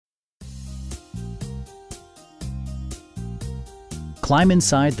Climb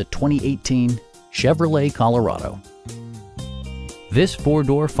inside the 2018 Chevrolet Colorado. This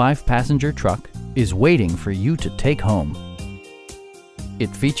four-door, five-passenger truck is waiting for you to take home. It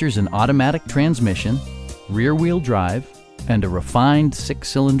features an automatic transmission, rear-wheel drive, and a refined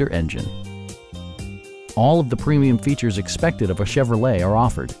six-cylinder engine. All of the premium features expected of a Chevrolet are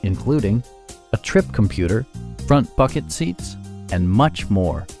offered, including a trip computer, front bucket seats, and much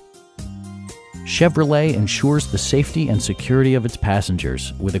more. Chevrolet ensures the safety and security of its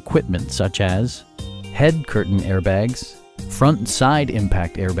passengers with equipment such as head curtain airbags, front and side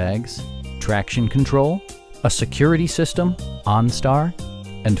impact airbags, traction control, a security system, OnStar,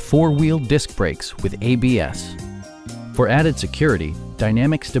 and four-wheel disc brakes with ABS. For added security,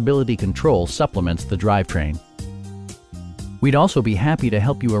 dynamic stability control supplements the drivetrain. We'd also be happy to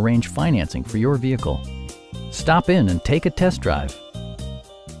help you arrange financing for your vehicle. Stop in and take a test drive.